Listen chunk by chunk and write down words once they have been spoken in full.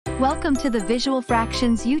Welcome to the Visual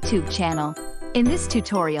Fractions YouTube channel. In this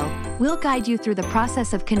tutorial, we'll guide you through the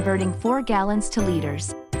process of converting 4 gallons to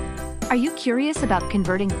liters. Are you curious about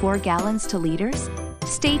converting 4 gallons to liters?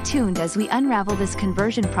 Stay tuned as we unravel this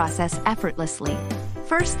conversion process effortlessly.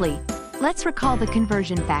 Firstly, let's recall the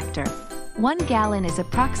conversion factor. 1 gallon is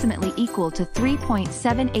approximately equal to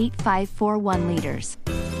 3.78541 liters.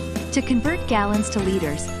 To convert gallons to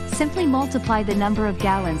liters, simply multiply the number of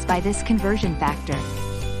gallons by this conversion factor.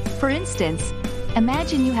 For instance,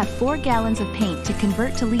 imagine you have 4 gallons of paint to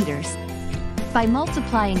convert to liters. By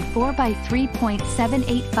multiplying 4 by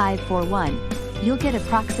 3.78541, you'll get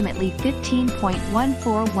approximately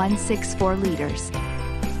 15.14164 liters.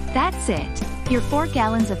 That's it! Your 4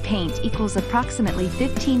 gallons of paint equals approximately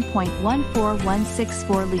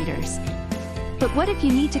 15.14164 liters. But what if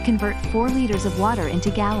you need to convert 4 liters of water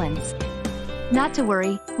into gallons? Not to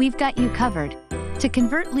worry, we've got you covered. To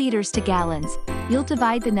convert liters to gallons, you'll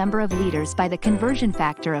divide the number of liters by the conversion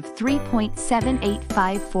factor of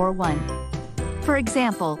 3.78541. For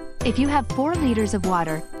example, if you have 4 liters of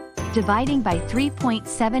water, dividing by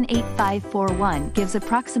 3.78541 gives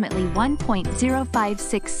approximately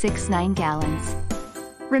 1.05669 gallons.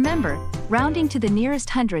 Remember, rounding to the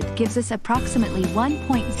nearest hundredth gives us approximately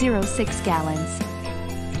 1.06 gallons.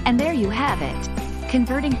 And there you have it.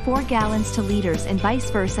 Converting 4 gallons to liters and vice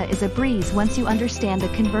versa is a breeze once you understand the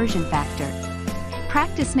conversion factor.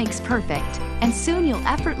 Practice makes perfect, and soon you'll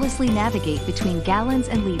effortlessly navigate between gallons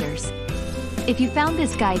and liters. If you found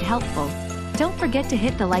this guide helpful, don't forget to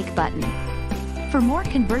hit the like button. For more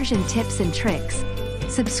conversion tips and tricks,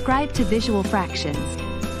 subscribe to Visual Fractions.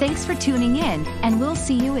 Thanks for tuning in, and we'll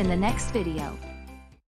see you in the next video.